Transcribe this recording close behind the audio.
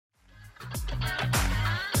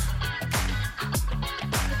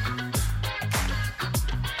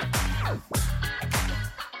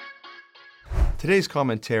Today's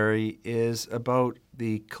commentary is about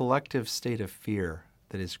the collective state of fear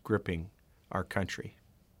that is gripping our country.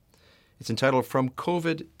 It's entitled From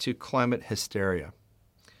COVID to Climate Hysteria.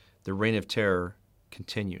 The Reign of Terror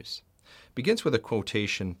Continues. It begins with a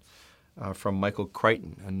quotation from Michael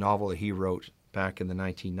Crichton, a novel that he wrote back in the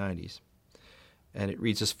 1990s. And it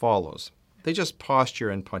reads as follows. They just posture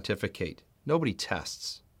and pontificate. Nobody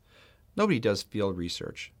tests. Nobody does field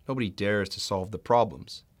research. Nobody dares to solve the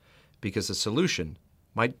problems, because the solution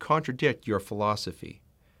might contradict your philosophy.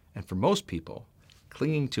 And for most people,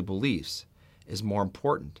 clinging to beliefs is more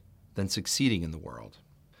important than succeeding in the world.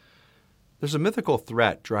 There's a mythical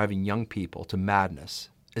threat driving young people to madness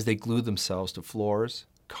as they glue themselves to floors,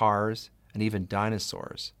 cars, and even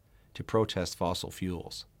dinosaurs to protest fossil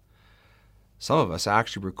fuels. Some of us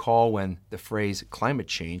actually recall when the phrase climate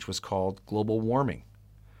change was called global warming.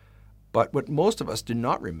 But what most of us do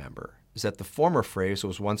not remember is that the former phrase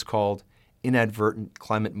was once called inadvertent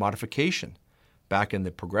climate modification back in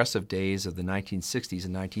the progressive days of the 1960s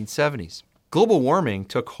and 1970s. Global warming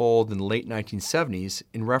took hold in the late 1970s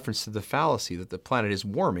in reference to the fallacy that the planet is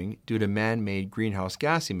warming due to man-made greenhouse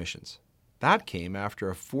gas emissions. That came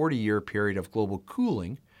after a 40-year period of global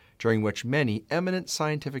cooling, during which many eminent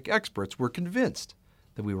scientific experts were convinced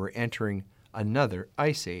that we were entering another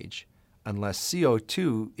ice age unless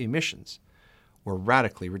CO2 emissions were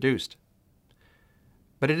radically reduced.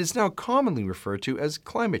 But it is now commonly referred to as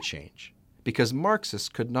climate change because Marxists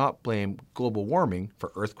could not blame global warming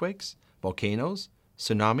for earthquakes, volcanoes,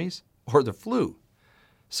 tsunamis, or the flu.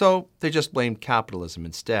 So they just blamed capitalism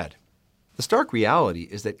instead. The stark reality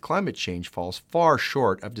is that climate change falls far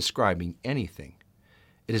short of describing anything.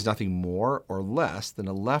 It is nothing more or less than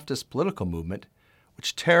a leftist political movement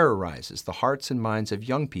which terrorizes the hearts and minds of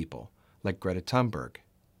young people like Greta Thunberg.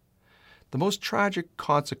 The most tragic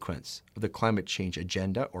consequence of the climate change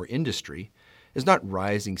agenda or industry is not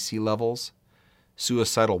rising sea levels,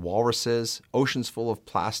 suicidal walruses, oceans full of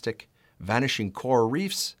plastic, vanishing coral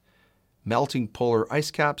reefs, melting polar ice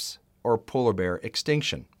caps, or polar bear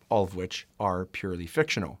extinction, all of which are purely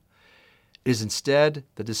fictional. It is instead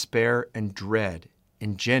the despair and dread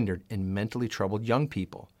engendered in mentally troubled young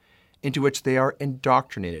people, into which they are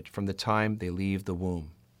indoctrinated from the time they leave the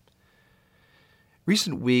womb.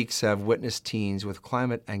 Recent weeks have witnessed teens with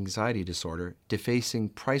climate anxiety disorder defacing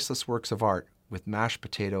priceless works of art with mashed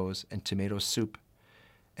potatoes and tomato soup,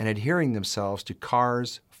 and adhering themselves to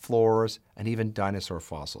cars, floors, and even dinosaur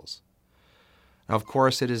fossils. Now, of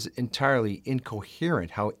course, it is entirely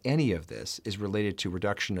incoherent how any of this is related to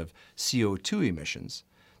reduction of CO2 emissions,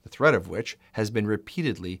 the threat of which has been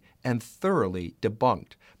repeatedly and thoroughly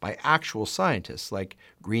debunked by actual scientists like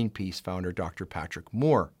Greenpeace founder Dr. Patrick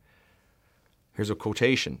Moore. Here's a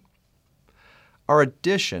quotation. Our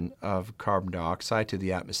addition of carbon dioxide to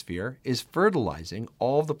the atmosphere is fertilizing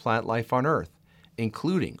all of the plant life on Earth,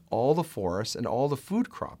 including all the forests and all the food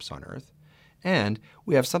crops on Earth, and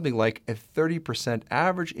we have something like a 30%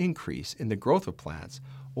 average increase in the growth of plants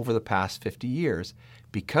over the past 50 years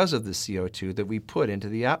because of the CO2 that we put into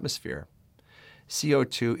the atmosphere.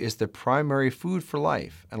 CO2 is the primary food for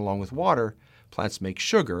life, and along with water, plants make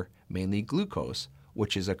sugar, mainly glucose,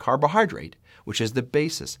 which is a carbohydrate, which is the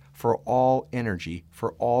basis for all energy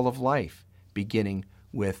for all of life, beginning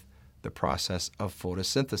with the process of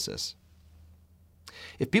photosynthesis.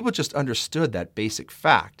 If people just understood that basic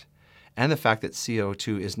fact, and the fact that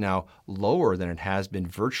CO2 is now lower than it has been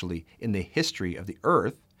virtually in the history of the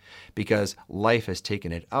Earth, because life has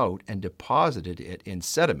taken it out and deposited it in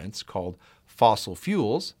sediments called fossil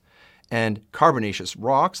fuels, and carbonaceous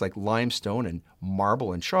rocks like limestone and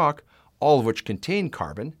marble and chalk, all of which contain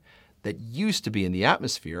carbon, that used to be in the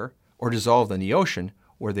atmosphere or dissolved in the ocean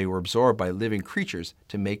where they were absorbed by living creatures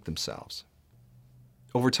to make themselves.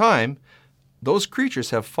 Over time, those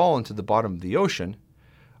creatures have fallen to the bottom of the ocean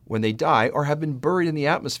when they die or have been buried in the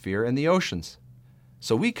atmosphere and the oceans.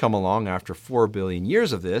 So we come along after 4 billion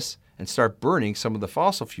years of this and start burning some of the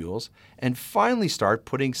fossil fuels and finally start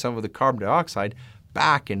putting some of the carbon dioxide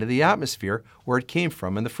back into the atmosphere where it came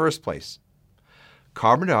from in the first place.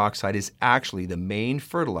 Carbon dioxide is actually the main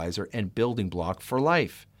fertilizer and building block for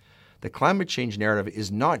life. The climate change narrative is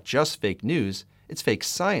not just fake news, it's fake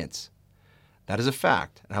science. That is a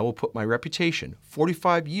fact, and I will put my reputation,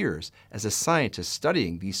 45 years as a scientist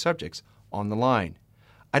studying these subjects, on the line.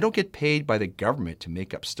 I don't get paid by the government to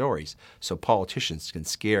make up stories so politicians can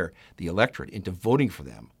scare the electorate into voting for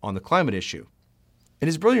them on the climate issue. In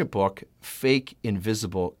his brilliant book, Fake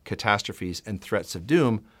Invisible Catastrophes and Threats of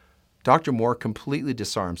Doom, Dr. Moore completely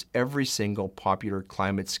disarms every single popular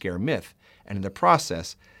climate scare myth, and in the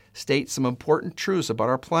process, states some important truths about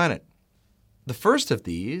our planet. The first of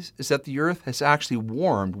these is that the Earth has actually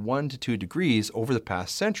warmed 1 to 2 degrees over the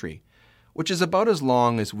past century, which is about as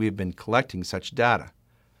long as we have been collecting such data.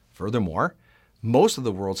 Furthermore, most of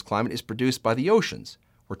the world's climate is produced by the oceans,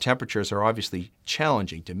 where temperatures are obviously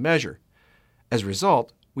challenging to measure. As a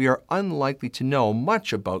result, we are unlikely to know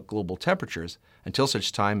much about global temperatures until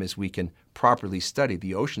such time as we can properly study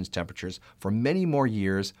the ocean's temperatures for many more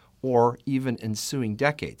years or even ensuing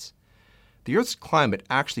decades. The Earth's climate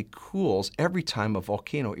actually cools every time a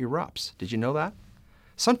volcano erupts. Did you know that?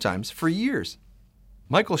 Sometimes for years.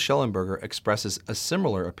 Michael Schellenberger expresses a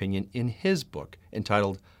similar opinion in his book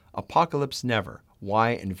entitled Apocalypse Never: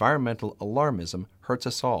 Why Environmental Alarmism Hurts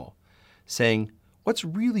Us All, saying, what's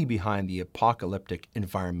really behind the apocalyptic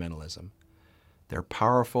environmentalism? Their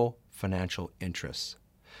powerful financial interests,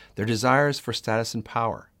 their desires for status and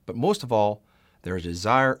power, but most of all, their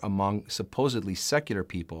desire among supposedly secular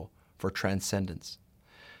people for transcendence.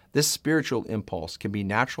 This spiritual impulse can be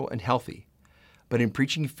natural and healthy, but in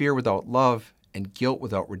preaching fear without love and guilt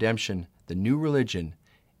without redemption, the new religion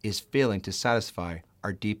is failing to satisfy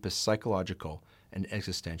our deepest psychological and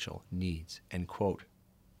existential needs. End quote.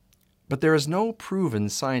 But there is no proven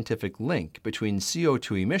scientific link between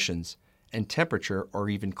CO2 emissions and temperature or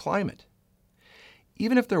even climate.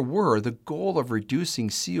 Even if there were, the goal of reducing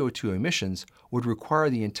CO2 emissions would require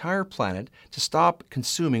the entire planet to stop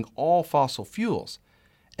consuming all fossil fuels,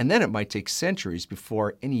 and then it might take centuries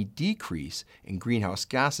before any decrease in greenhouse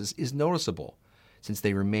gases is noticeable, since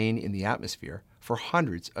they remain in the atmosphere for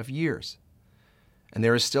hundreds of years. And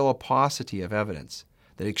there is still a paucity of evidence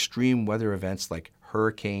that extreme weather events like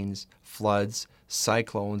hurricanes, floods,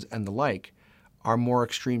 cyclones, and the like are more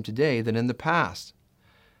extreme today than in the past.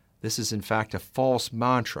 This is in fact a false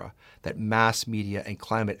mantra that mass media and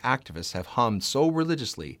climate activists have hummed so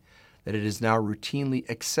religiously that it is now routinely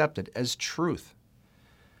accepted as truth.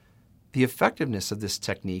 The effectiveness of this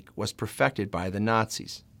technique was perfected by the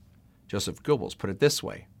Nazis. Joseph Goebbels put it this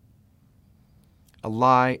way: a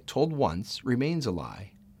lie told once remains a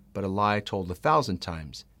lie, but a lie told 1,000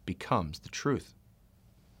 times becomes the truth.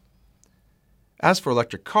 As for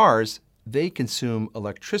electric cars, they consume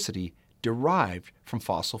electricity derived from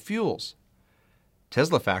fossil fuels.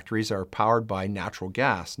 Tesla factories are powered by natural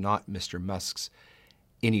gas, not Mr. Musk's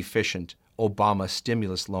inefficient Obama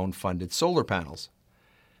stimulus loan-funded solar panels.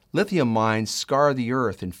 Lithium mines scar the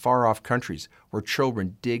earth in far-off countries where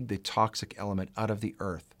children dig the toxic element out of the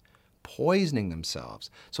earth, poisoning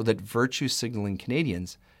themselves so that virtue-signaling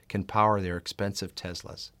Canadians can power their expensive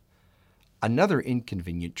Teslas. Another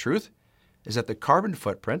inconvenient truth is that the carbon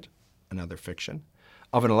footprint, another fiction,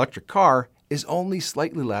 of an electric car is only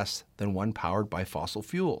slightly less than one powered by fossil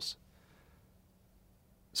fuels.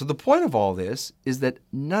 So the point of all this is that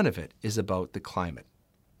none of it is about the climate.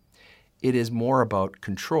 It is more about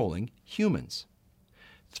controlling humans.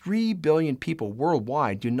 3 billion people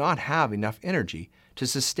worldwide do not have enough energy to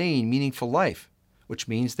sustain meaningful life, which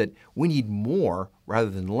means that we need more rather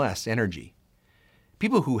than less energy.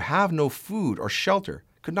 People who have no food or shelter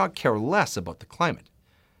could not care less about the climate.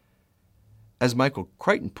 As Michael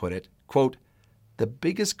Crichton put it, quote, the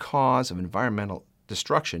biggest cause of environmental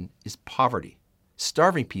destruction is poverty.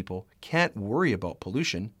 Starving people can't worry about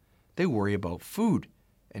pollution, they worry about food,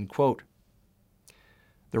 end quote.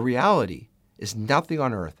 The reality is nothing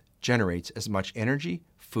on Earth generates as much energy,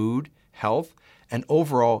 food, health, and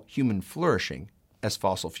overall human flourishing as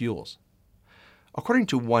fossil fuels. According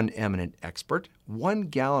to one eminent expert, 1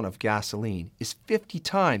 gallon of gasoline is 50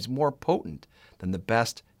 times more potent than the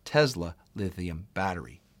best Tesla lithium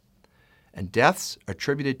battery. And deaths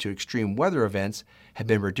attributed to extreme weather events have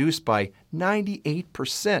been reduced by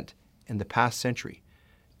 98% in the past century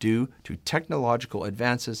due to technological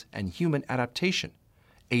advances and human adaptation,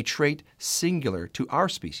 a trait singular to our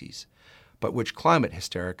species, but which climate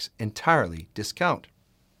hysterics entirely discount.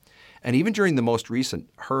 And even during the most recent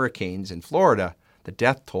hurricanes in Florida, the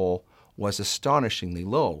death toll was astonishingly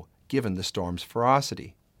low given the storm's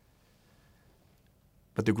ferocity.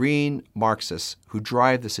 But the green Marxists who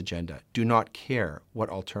drive this agenda do not care what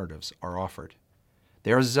alternatives are offered.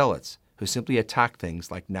 They are zealots who simply attack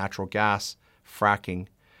things like natural gas, fracking,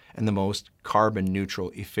 and the most carbon-neutral,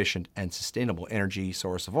 efficient, and sustainable energy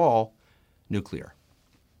source of all, nuclear.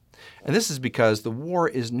 And this is because the war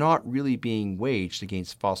is not really being waged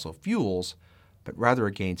against fossil fuels, but rather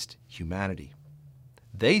against humanity.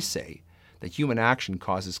 They say that human action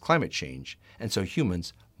causes climate change, and so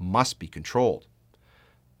humans must be controlled.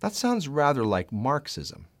 That sounds rather like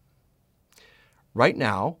Marxism. Right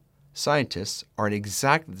now, scientists are in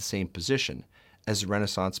exactly the same position as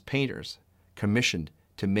Renaissance painters, commissioned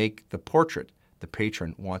to make the portrait the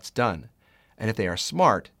patron wants done. And if they are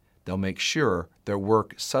smart, they'll make sure their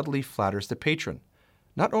work subtly flatters the patron.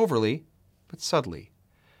 Not overly, but subtly.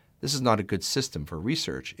 This is not a good system for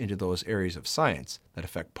research into those areas of science that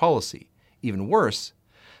affect policy. Even worse,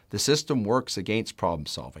 the system works against problem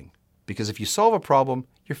solving, because if you solve a problem,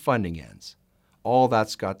 your funding ends. All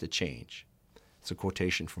that's got to change. It's a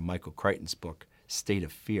quotation from Michael Crichton's book, State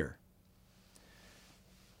of Fear.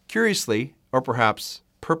 Curiously, or perhaps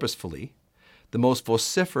purposefully, the most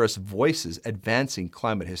vociferous voices advancing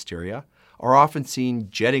climate hysteria are often seen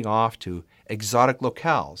jetting off to exotic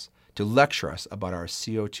locales to lecture us about our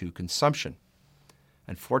CO2 consumption.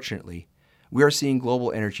 Unfortunately, we are seeing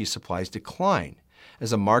global energy supplies decline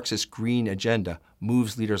as a Marxist green agenda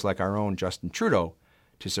moves leaders like our own Justin Trudeau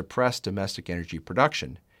to suppress domestic energy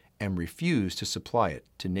production and refuse to supply it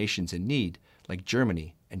to nations in need like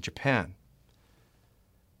Germany and Japan.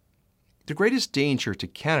 The greatest danger to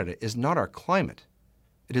Canada is not our climate,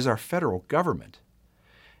 it is our federal government.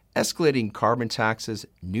 Escalating carbon taxes,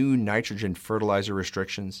 new nitrogen fertilizer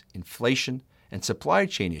restrictions, inflation, and supply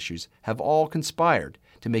chain issues have all conspired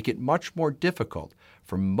to make it much more difficult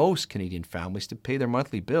for most Canadian families to pay their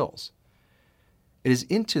monthly bills. It is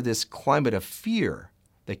into this climate of fear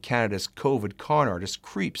that Canada's COVID con artist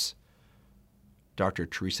creeps. Dr.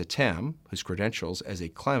 Theresa Tam, whose credentials as a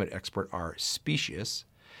climate expert are specious,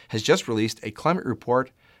 has just released a climate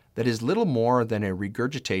report that is little more than a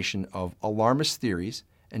regurgitation of alarmist theories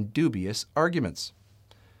and dubious arguments.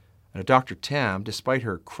 Now, Dr. Tam, despite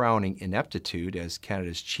her crowning ineptitude as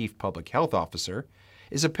Canada's Chief Public Health Officer,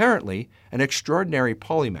 is apparently an extraordinary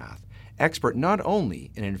polymath, expert not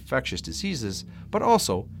only in infectious diseases, but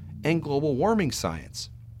also in global warming science.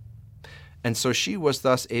 And so she was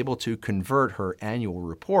thus able to convert her annual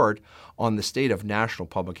report on the state of national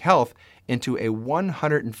public health into a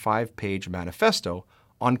 105-page manifesto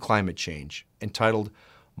on climate change, entitled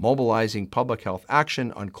Mobilizing Public Health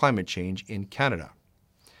Action on Climate Change in Canada.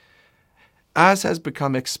 As has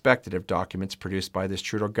become expected of documents produced by this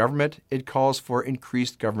Trudeau government, it calls for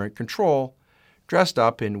increased government control, dressed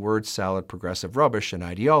up in word salad progressive rubbish and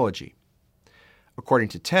ideology. According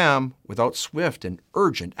to Tam, without swift and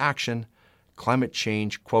urgent action, climate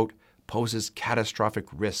change, quote, poses catastrophic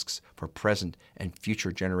risks for present and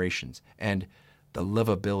future generations and the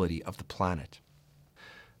livability of the planet.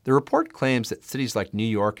 The report claims that cities like New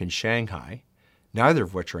York and Shanghai, neither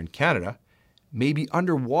of which are in Canada, may be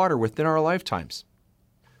underwater within our lifetimes.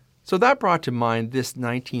 So that brought to mind this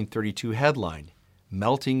 1932 headline,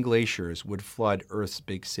 Melting Glaciers Would Flood Earth's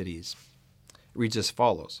Big Cities. It reads as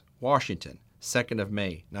follows: Washington, 2nd of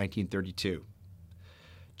May, 1932.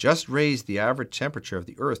 Just raise the average temperature of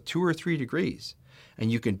the Earth 2 or 3 degrees,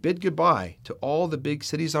 and you can bid goodbye to all the big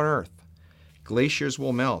cities on Earth. Glaciers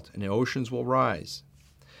will melt and the oceans will rise.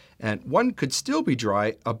 And one could still be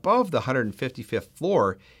dry above the 155th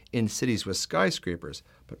floor in cities with skyscrapers,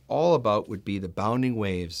 but all about would be the bounding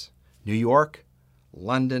waves. New York,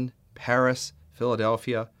 London, Paris,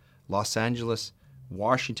 Philadelphia, Los Angeles,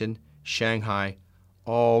 Washington, Shanghai,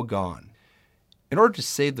 all gone. In order to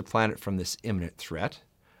save the planet from this imminent threat,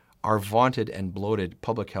 our vaunted and bloated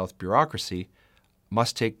public health bureaucracy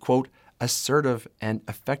must take, quote, assertive and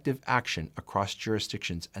effective action across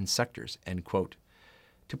jurisdictions and sectors, end quote.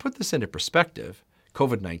 To put this into perspective,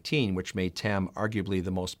 COVID-19, which made Tam arguably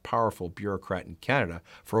the most powerful bureaucrat in Canada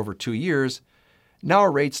for over 2 years, now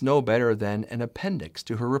rates no better than an appendix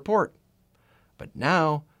to her report. But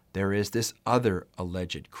now there is this other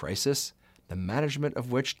alleged crisis, the management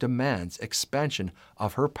of which demands expansion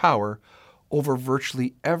of her power over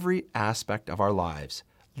virtually every aspect of our lives,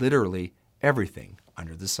 literally everything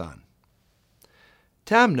under the sun.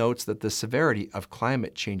 Tam notes that the severity of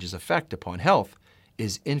climate change's effect upon health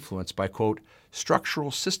is influenced by, quote,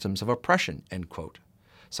 structural systems of oppression, end quote,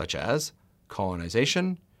 such as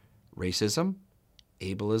colonization, racism,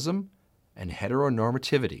 ableism, and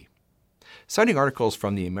heteronormativity. Citing articles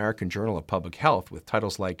from the American Journal of Public Health with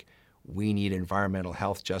titles like We Need Environmental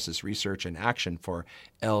Health Justice Research and Action for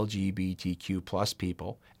LGBTQ+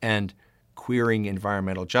 People and Queering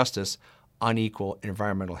Environmental Justice, Unequal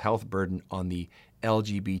Environmental Health Burden on the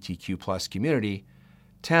LGBTQ+ Community,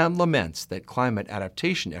 Tam laments that climate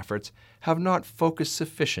adaptation efforts have not focused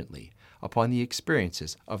sufficiently upon the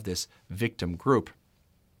experiences of this victim group.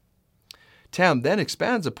 Tam then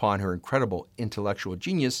expands upon her incredible intellectual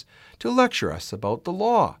genius to lecture us about the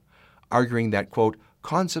law, arguing that, quote,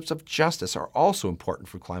 concepts of justice are also important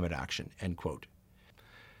for climate action, end quote.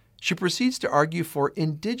 She proceeds to argue for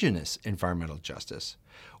Indigenous environmental justice,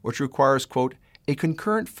 which requires, quote, a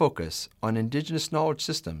concurrent focus on Indigenous knowledge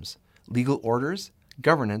systems, legal orders,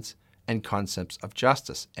 governance, and concepts of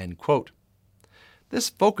justice, end quote. This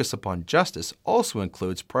focus upon justice also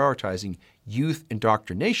includes prioritizing youth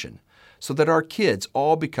indoctrination so that our kids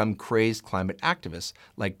all become crazed climate activists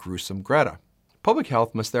like gruesome Greta. Public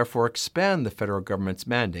health must therefore expand the federal government's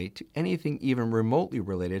mandate to anything even remotely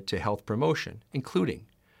related to health promotion, including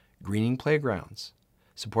greening playgrounds,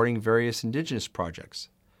 supporting various Indigenous projects,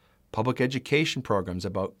 public education programs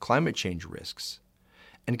about climate change risks,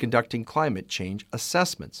 and conducting climate change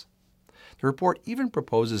assessments. The report even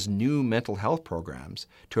proposes new mental health programs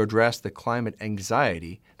to address the climate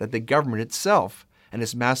anxiety that the government itself and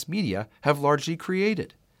its mass media have largely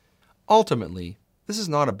created. Ultimately, this is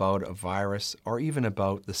not about a virus or even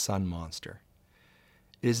about the sun monster.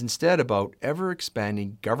 It is instead about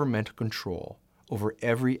ever-expanding governmental control over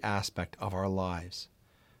every aspect of our lives.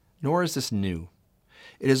 Nor is this new.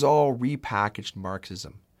 It is all repackaged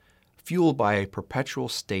Marxism, fueled by a perpetual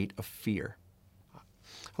state of fear.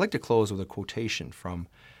 I'd like to close with a quotation from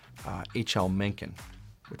H.L. Mencken,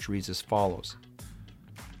 which reads as follows.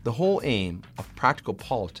 The whole aim of practical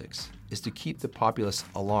politics is to keep the populace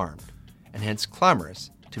alarmed, and hence clamorous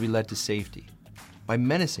to be led to safety, by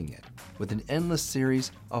menacing it with an endless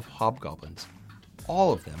series of hobgoblins,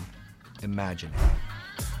 all of them imaginary.